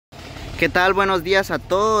¿Qué tal? Buenos días a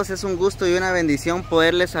todos, es un gusto y una bendición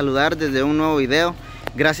poderles saludar desde un nuevo video.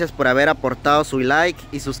 Gracias por haber aportado su like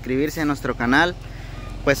y suscribirse a nuestro canal.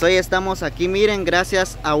 Pues hoy estamos aquí, miren,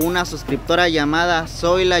 gracias a una suscriptora llamada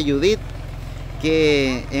Soy la Judith,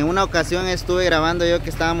 que en una ocasión estuve grabando yo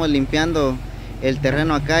que estábamos limpiando el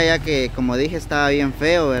terreno acá, ya que como dije estaba bien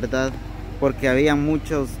feo, ¿verdad? Porque había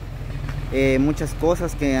muchas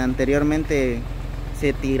cosas que anteriormente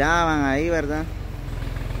se tiraban ahí, ¿verdad?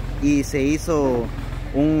 Y se hizo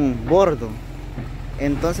un bordo.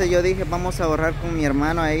 Entonces yo dije, vamos a ahorrar con mi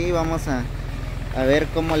hermano ahí, vamos a ver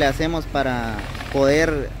cómo le hacemos para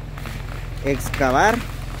poder excavar.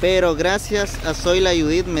 Pero gracias a Soy la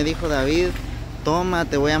Judith me dijo: David, toma,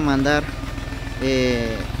 te voy a mandar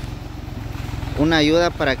una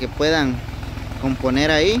ayuda para que puedan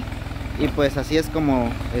componer ahí. Y pues así es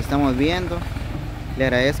como estamos viendo. Le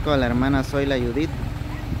agradezco a la hermana Soy la Judith,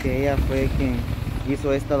 que ella fue quien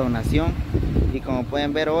hizo esta donación. Y como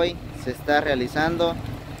pueden ver, hoy se está realizando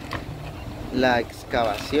la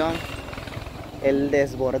excavación, el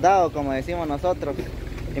desbordado, como decimos nosotros.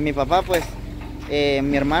 Y mi papá, pues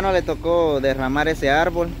mi hermano le tocó derramar ese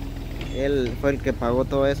árbol. Él fue el que pagó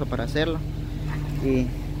todo eso para hacerlo. Y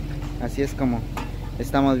así es como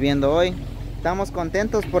estamos viendo hoy. Estamos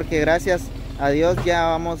contentos porque gracias a Dios ya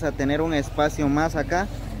vamos a tener un espacio más acá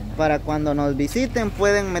para cuando nos visiten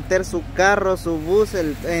pueden meter su carro, su bus,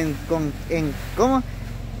 en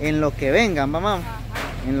lo que vengan, mamá.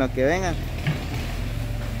 En lo que vengan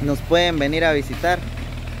nos pueden venir a visitar.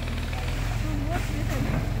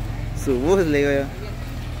 Su bus, le digo yo.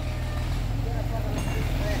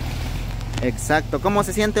 Exacto. ¿Cómo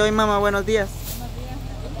se siente hoy, mamá? Buenos días.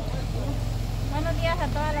 Buenos días a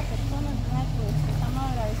todas las personas, ¿verdad? Pues estamos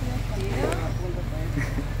agradecidos con Dios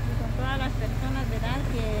y con todas las personas, ¿verdad?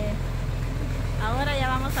 Que ahora ya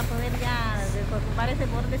vamos a poder ya desocupar ese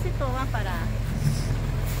bordecito, ¿va? Para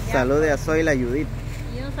ya. Salude a Soy la Judith.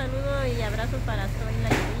 Y un saludo y abrazo para Soy la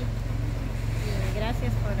Judith. Y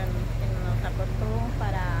gracias por el que nos aportó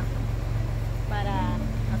para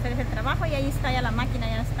hacer ese trabajo. Y ahí está ya la máquina,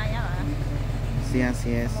 ya está allá, ¿verdad? Sí,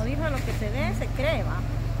 así es. Como dijo, lo que se ve se cree, ¿va?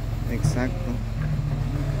 Exacto.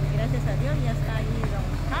 Y gracias a Dios ya está ahí Don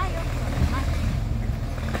Cayo con la máquina.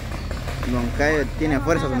 Don Cayo tiene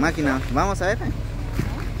fuerza su máquina. Vamos a ver.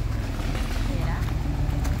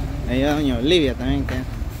 Ahí va doña Olivia también, que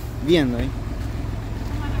viendo ahí.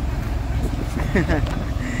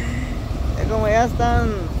 Es como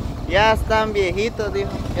ya están viejitos,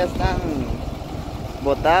 dijo, ya están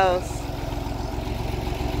botados.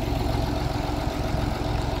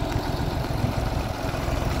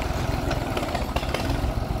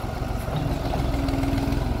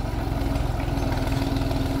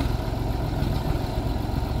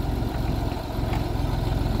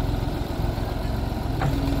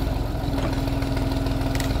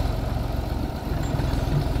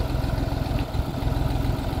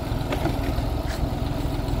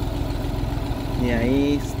 Y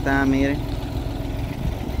ahí está, mire.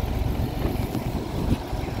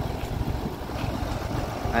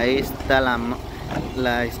 Ahí está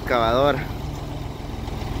la excavadora.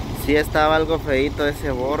 Sí estaba algo feito ese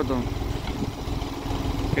bordo.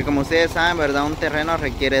 Que como ustedes saben, ¿verdad? Un terreno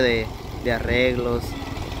requiere de arreglos,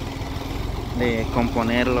 de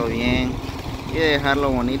componerlo bien y de dejarlo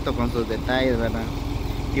bonito con sus detalles, ¿verdad?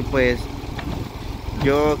 Y pues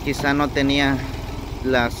yo quizá no tenía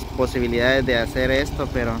las posibilidades de hacer esto,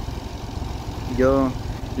 pero yo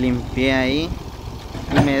limpié ahí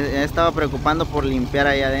y me he estado preocupando por limpiar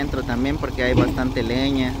ahí adentro también, porque hay bastante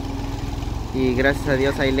leña y gracias a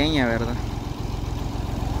Dios hay leña, ¿verdad?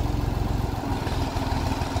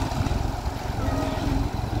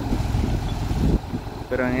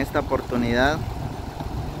 Pero en esta oportunidad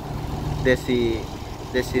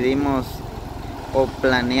decidimos o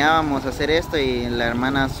planeábamos hacer esto, y la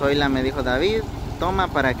hermana Zoila me dijo: David, toma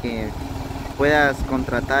para que puedas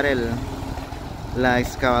contratar la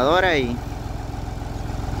excavadora y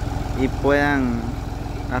puedan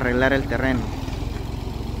arreglar el terreno.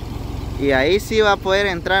 Y ahí sí va a poder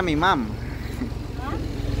entrar mi mamá.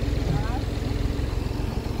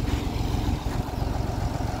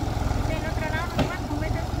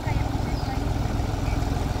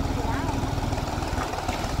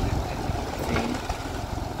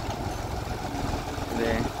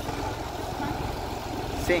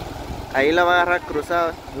 Sí, ahí lo va a agarrar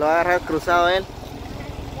cruzado. Lo va a agarrar cruzado él.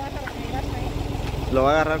 Lo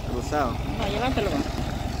va a agarrar cruzado. No, llévatelo.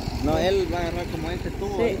 No, él va a agarrar como este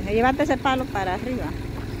tubo. Sí, llévate ese palo para arriba.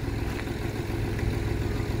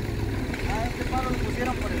 Ah, este palo lo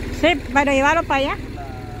pusieron por el... Sí, para llevarlo para allá.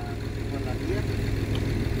 Por la tierra.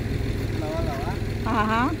 La va a lavar.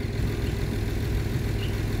 Ajá.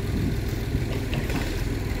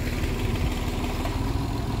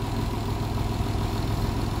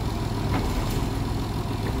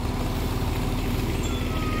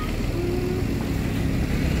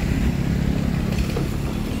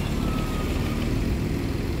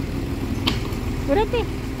 Apúrate.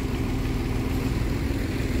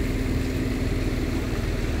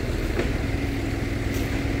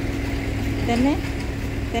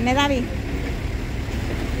 Tené, David.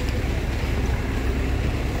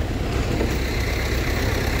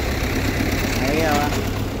 Ahí ya va.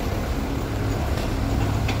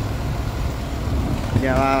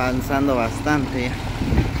 Ya va avanzando bastante ya.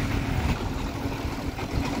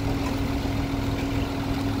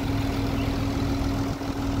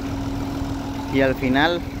 Y al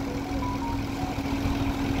final,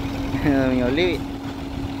 mi Olivia,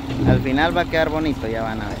 al final va a quedar bonito, ya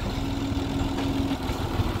van a ver.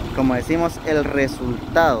 Como decimos, el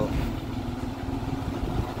resultado.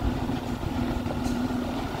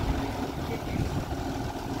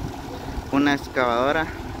 Una excavadora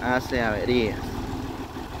hace averías.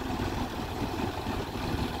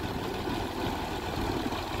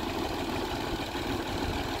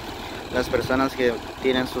 Las personas que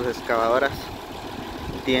tienen sus excavadoras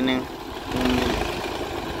tienen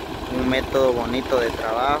un método bonito de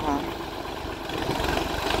trabajo.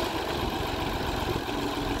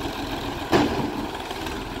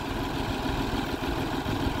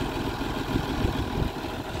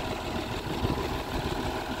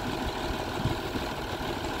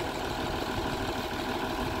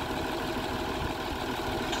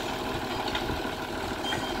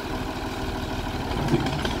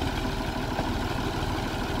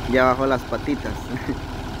 Ya bajó las patitas.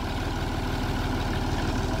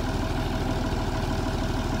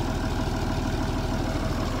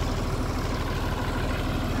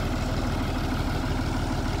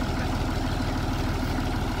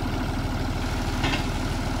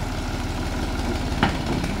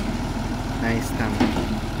 Ahí estamos.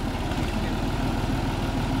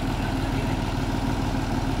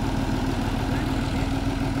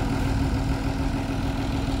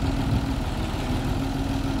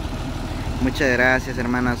 Muchas gracias,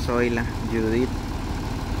 hermana Zoila, Judith,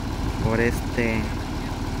 por este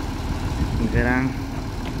gran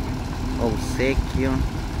obsequio,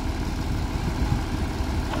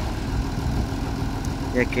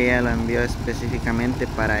 ya que ella lo envió específicamente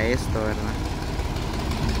para esto, ¿verdad?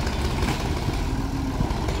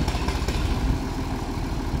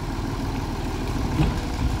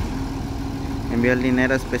 Envió el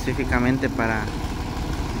dinero específicamente para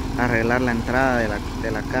arreglar la entrada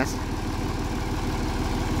de la casa.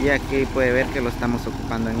 Y aquí puede ver que lo estamos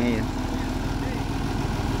ocupando en ella.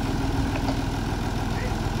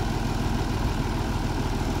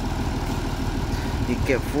 Y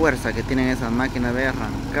qué fuerza que tienen esas máquinas, ve,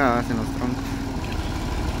 arrancadas en los troncos.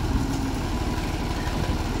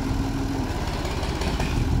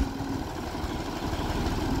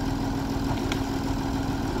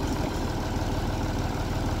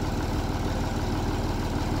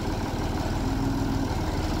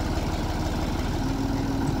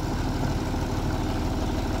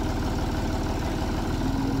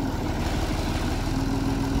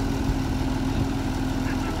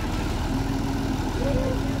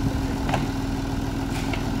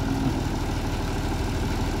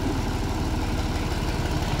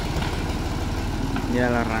 Ya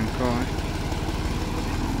la arrancó,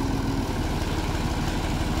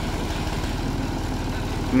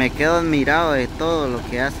 Me quedo admirado de todo lo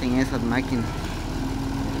que hacen esas máquinas.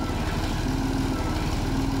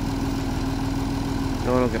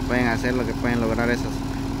 Todo lo que pueden hacer, lo que pueden lograr esas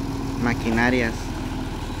maquinarias.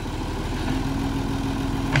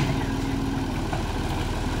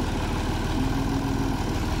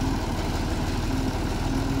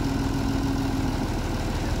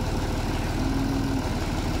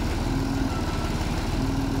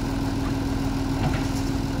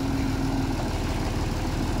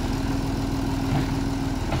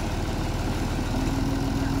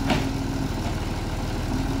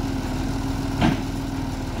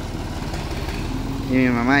 Y mi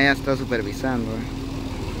mamá ya está supervisando.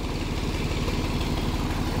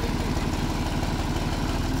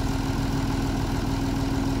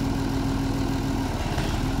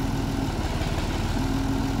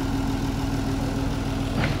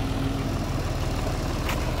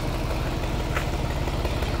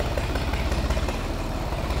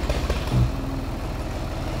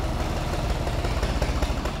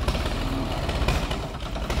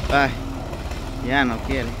 Ay, ya no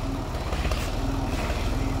quiere.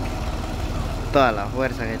 Toda la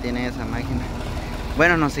fuerza que tiene esa máquina.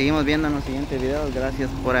 Bueno, nos seguimos viendo en los siguientes videos. Gracias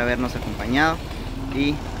por habernos acompañado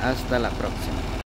y hasta la próxima.